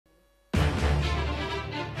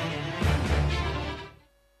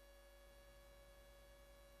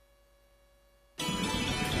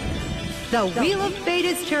The wheel of fate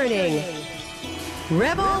is turning.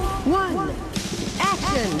 Rebel 1.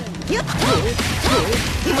 Action.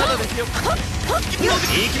 まだですよ。行き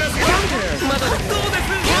ますよ。まだどうです。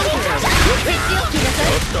ちょっ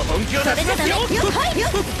と本気を出しますよ。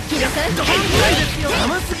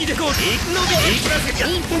甘すぎでこう伸びていきますよ。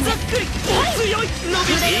ざっくりお強い伸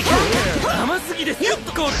びていきます。甘すぎですよ。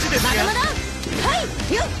こっちですが。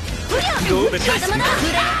どうですか。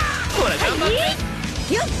ほら頑張って。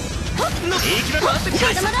伸びていきます。待ってくだ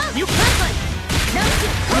さい。よっ。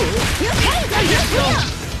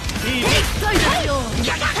いいですよ。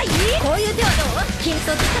こういう手はどう？金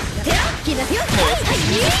と手を切らすよ。はい、行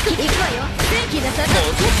くわよ。切らされた。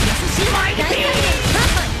大体ね。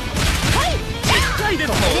はい。痛いで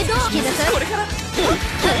す。切らされ。これから。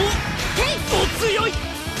お強い。お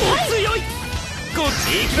強い。こっ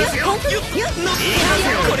ち行きますよ。伸びていきます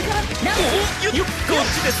よ。これから。こっ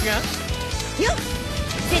ちですが。よっ。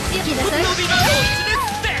切よ切らされ。伸びがこっちです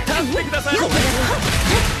って。立ってください。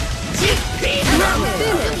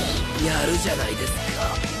やるじゃないです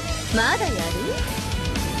か。まだやる？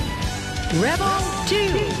 Rebel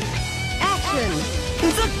 2. Action. ざ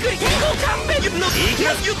っくりご勘弁。伸びます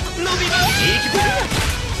よ。伸びます。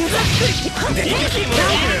ざっくり息もいいです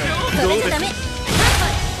よ。どうです？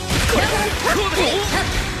これからこうです。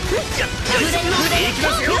伸びていき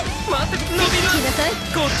ますよ。待って伸びます。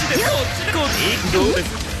こっちです。こっちどうです。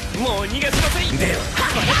もう逃がしません。ではこ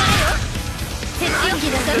れからよ。切よ切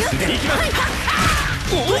らされ。いきます。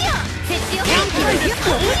おや切よ切らされ。おや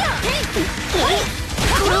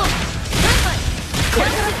これをこれ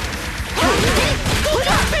からご勘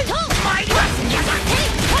弁参ります。痛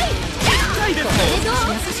いです。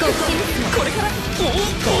これから切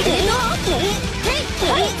よは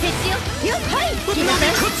い切らさ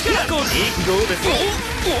れ。こっちからどうです。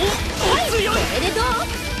お強い。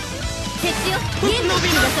切よ切らさ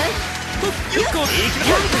れ。よっこいきま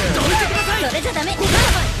す。どいてください。それじゃダメ。これか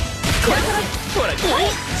らほらはい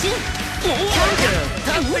立っ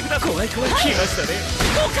てください。怖い来ましたね。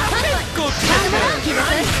ご勘弁。こっちで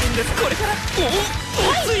す。これからお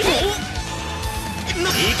強い。いき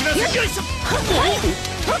ます。よいしょ。終わ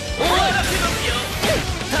らせますよ。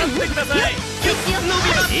立ってください。伸び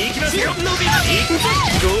ます。いきますよ。伸びます。よいしょ。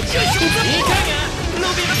いかが伸び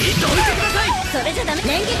ます。どいてください。それじゃダメ。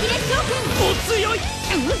連撃列強拳。お強い。いき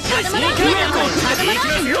ますよ。こ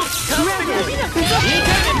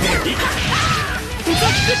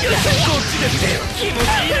っちですね。気持ち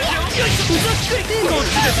いいですよ。こっち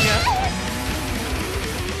ですが。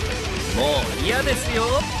もう嫌です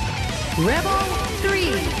よ。 Rebel 3.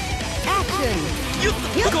 Action. こっ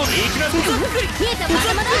ち行きます。見えたま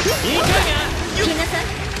だまだ。いかが来なさい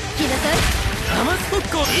来なさい。甘すこっち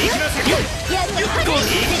行きますよ。やるわ。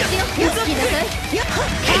切よ来なさい。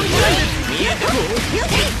見えてる。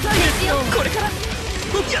これからこ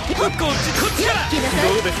っちからど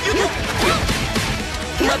うです。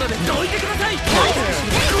まだでどいてください。来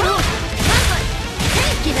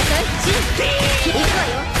なさい。行くわ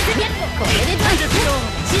よ。これで大丈夫。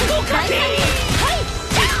大歓迎。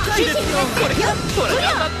痛いですよ。これからほら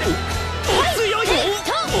頑張って。お強い。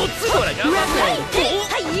おつほら頑張って。はい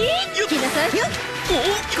来なさい。こ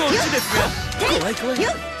っちですが。怖い。伸び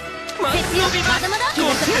ます。こっ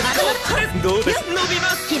ちです。どうです。伸び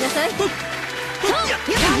ます。来なさい。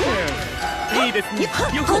いいですね。よくい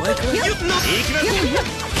きますよ。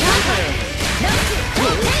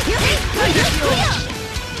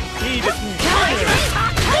いいですね。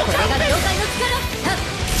これが了解の力。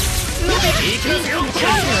いきますよ。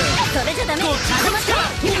それじゃダメ。どうです。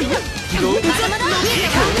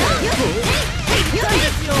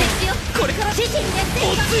これからお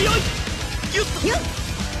強い。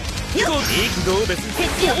どうです。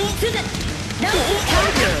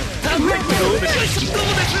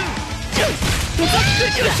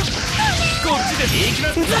こっちです。行き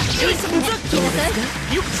ます。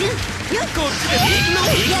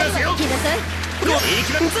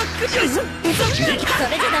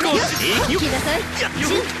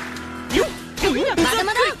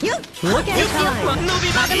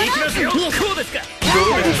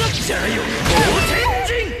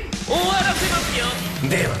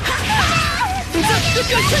ではこ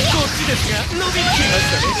っちですが伸びてきま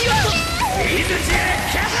したね。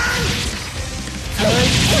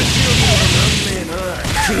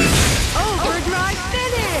Overdrive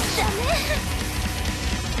finish.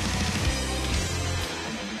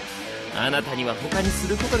 あなたには他にす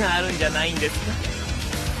ることがあるんじゃないんですか。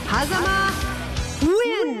Hazama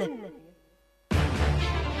win.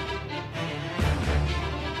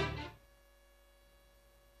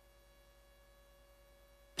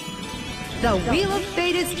 The wheel of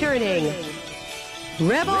fate is turning. Rebel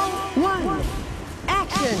 1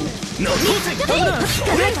 Action の当選だなそ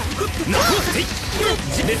れの当選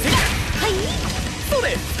地でせはいそ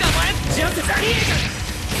れ捕まえジャンセザリー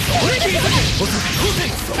それ切り裂け当選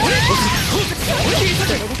それ当選それ切り裂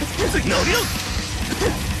け伸びろ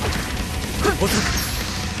当選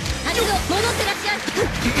あの戻ってらっしゃい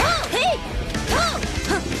へい当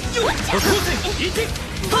選1当選切り裂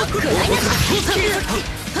け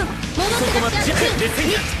戻ってらっしゃい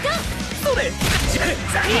それ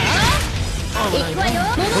ザリー行くわよ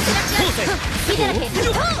戻ってらっしゃい見てだけ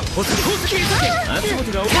切り裂け足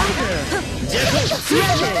元が大きいジャンプ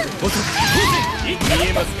見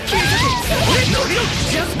えます切り裂け伸びろ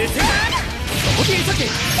ジャンプでせん切り裂け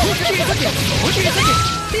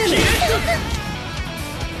切り裂け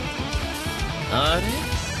あれ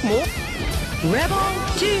もう Rebel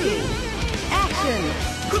 2 Action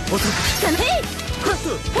聞かない聞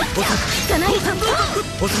かない聞か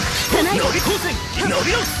ない伸び光線伸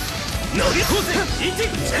びろ伸び光線1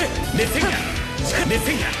熱線が熱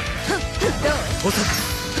線が補足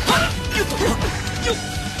あらよっとよっ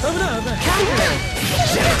危ない危ない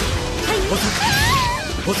補足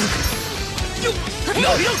補足よっ伸びろ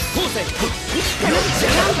光線よっ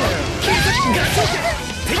切り裂きガチョウ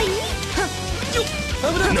よっ危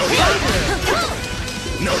ない伸びろ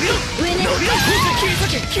伸びろ上ね伸びろ光線切り裂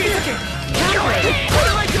け切り裂けこれ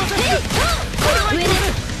はいけませんこれはいけませ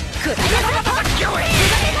んくらいなさい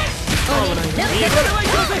これはい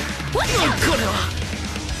けませんこれは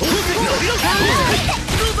伸びろど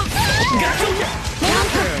うぞガチョウ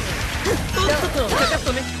かかっ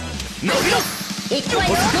たね伸びろ行くわよ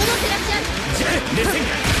戻ってらっしゃい熱線が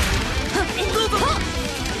どうぞ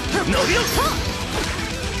伸びろ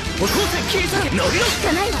光線切り裂け伸びろ聞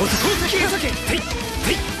かないわ光線切り裂けてい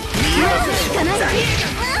てい見えます聞かないわか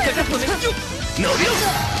かったね伸びろ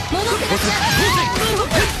戻ってらっしゃい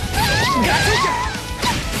ガチョウか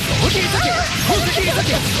切り裂け光線切り裂け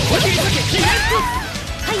切り裂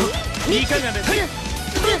けいかがですか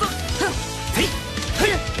どうぞはい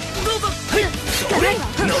どうぞはいそれ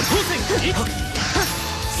の光線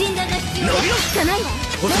診断が必要です聞かないわ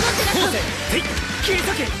戻ってらっしゃい切り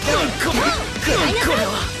裂けこれ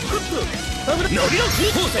は伸びろ光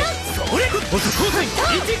線それ光線1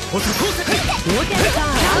光線Look at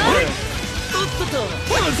time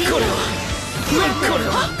これ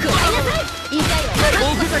はくらいなさい言いたいわ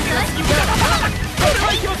大ふざけなすぎるこれ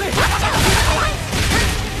はいけません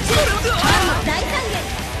大歓迎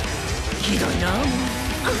ひどいな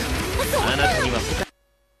あなたには他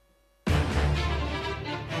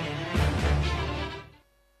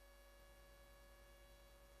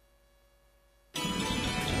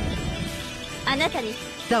あなたに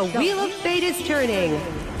The wheel of fate is turning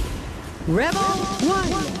Rebel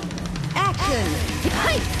 1 Action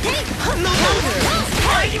はいてい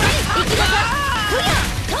入りました行きなさいふや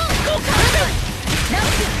とこうかラウ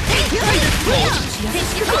スていふや接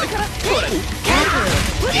触これからてい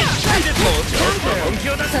ふや本気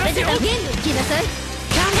を出しそれじゃますよゲーム来なさいも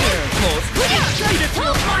う少し入り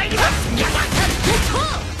ます優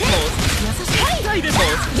しいはいですもう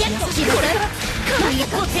ゲット来なさいはい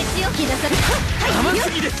こっちよ来なさい甘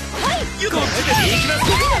すぎですはいこっちでいきます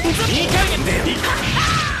いい加減で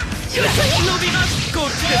伸びますこ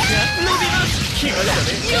っちですが伸びます来ました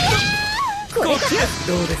ねこっちです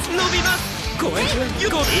どうです伸びます怖い怖いこっち行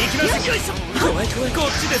きますよいしょ怖い怖いこ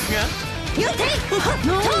っちですがよってこ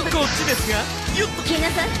っちですがよっと来な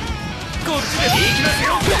さいこっちです行きます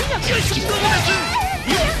よよいしょどうです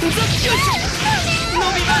よいしょ伸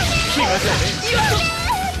びます来ましたねよっと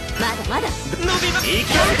まだまだ伸びますいき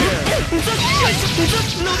ますよい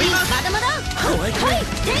しょ伸びますまだまだ怖い怖いはい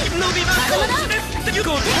てい伸びますこっちです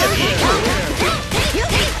こっちですよっ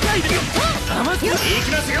て甘すぎ行き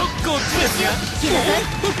ますよこっちですが来なさい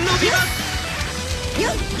伸びます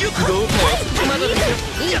よよっどうもまだですよ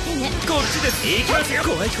いい手ねこっちです行きますよ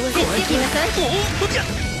怖い怖い怖い来なさいおおや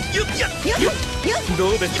よっやよよっよど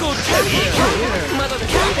うですこっちですまだで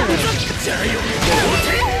すじゃあよ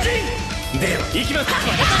では行きます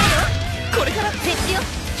これから設置よ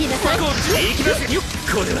来なさいこっち行きますよ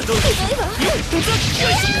これはどうですいいわよいしょ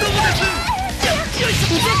どうですよいしょ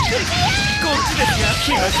こっちですが来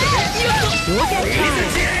ましたねよっと Look at time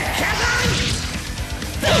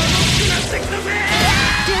楽しくなってきたぜ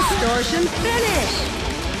Distortion finish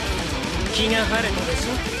気が晴れたでしょ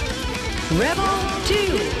Rebel 2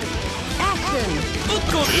 Action おっ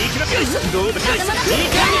こいきますよいしょどうですよいい加減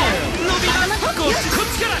伸びますこっち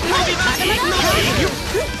から伸びますいい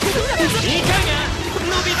加減伸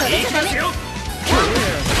びますいきますよ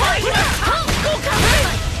はい今こうか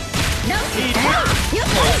ラウスいいよっ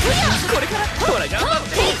これからほら頑張って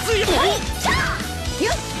おつよよっ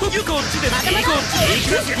よっこっちです。こっち行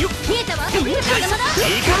きますよ。見えたわ。頭だ。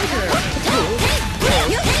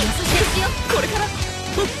これから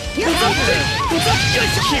よいしょ、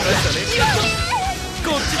来ましたね。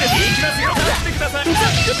こっちです。行きますよ。立ってください。よいし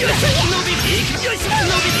ょ、伸びていき、よいしょ、伸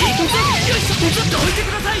びていき、よいしょ、ちょっと置いて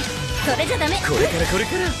ください。それじゃダメ。これから気持ち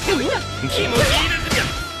いいですよ。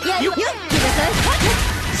よっ、来なさい。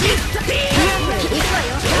行くわ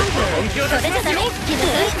よ。それじゃダメ。来な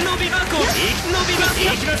さい。伸びます。伸びます。行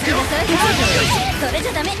きますよ。それじ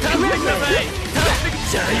ゃダメ。立ってください。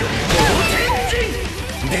じゃあよ、猛天神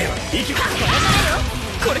では行きます。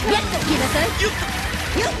これから来なさい。よっ、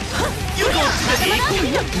よっ、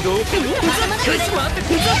どうよし、待って、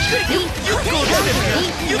よっ、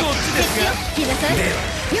こっちですが、来なさい。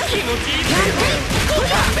気持ちいいです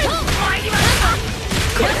よ。参りました。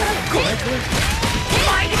これから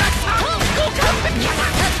参りました。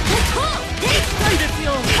行きたいですよ。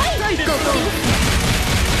行きたいですよ。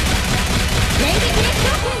連撃列車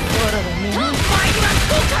参ります。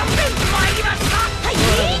参りました。はい。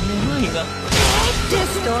めまいが。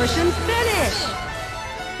Distortion finish.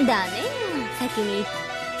 ダメよ。先に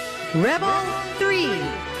Rebel 3.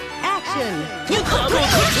 Action. こっち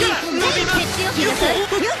から伸びます。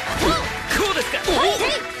こうですか。伸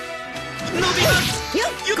びます。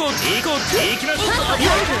こっち行きます。ま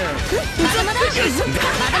だまだ伸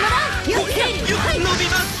び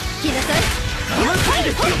ます。来なさい。甘すぎで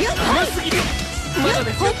すよ。甘すぎる。まだ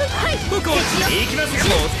ですよ。こっち行きますよ。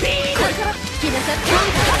これから来なさい。行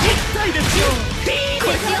きたいですよ。こ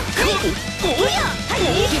れから来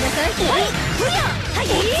なさい。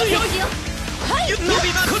伸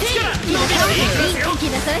びます。こっちから伸びます。来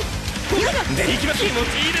なさい。行きます。気持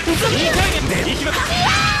ちいいです。いい加減で行きます。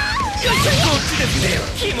よいしょ、こっちですね。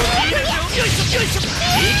気持ちいいですよ。よいしょ、よいしょ、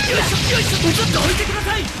よいしょ、ちょっと置いてくだ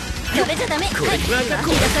さい。それじゃダメ。これくらいがこ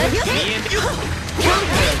う来なさい。見えてる。行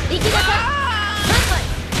きなさい。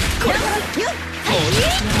これからも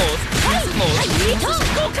う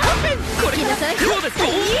これ来なさい。こうです。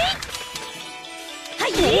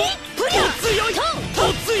お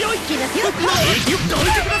強い。来なさい。どい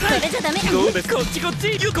てください。それじゃダメ。どうです。こっちです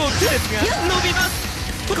が、伸びます。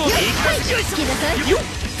こっち行きます。よいしょ。来なさい。立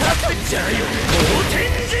ってじゃあよ。猛天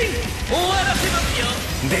神終わらせますよ。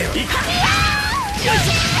では行く。よいし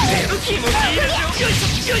ょ。気持ちいいですよ。よいし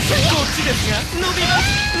ょ、よいしょ。こっちですが、伸びます。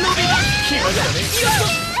来ましたね。よいしょ。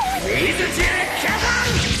水中キャバ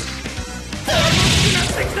ン楽しくなっ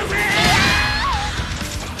てきたぜ。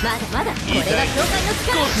まだまだ。これが教会の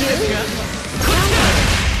力。こっちですが、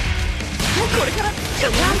これから行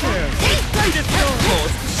きたいですよ。もう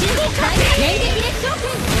連撃列車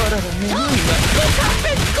あらら、めまいが。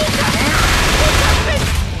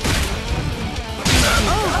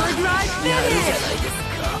Overdrive やるじゃ finish. ないです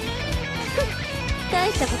か。大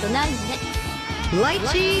したことないね。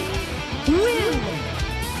Lychee win.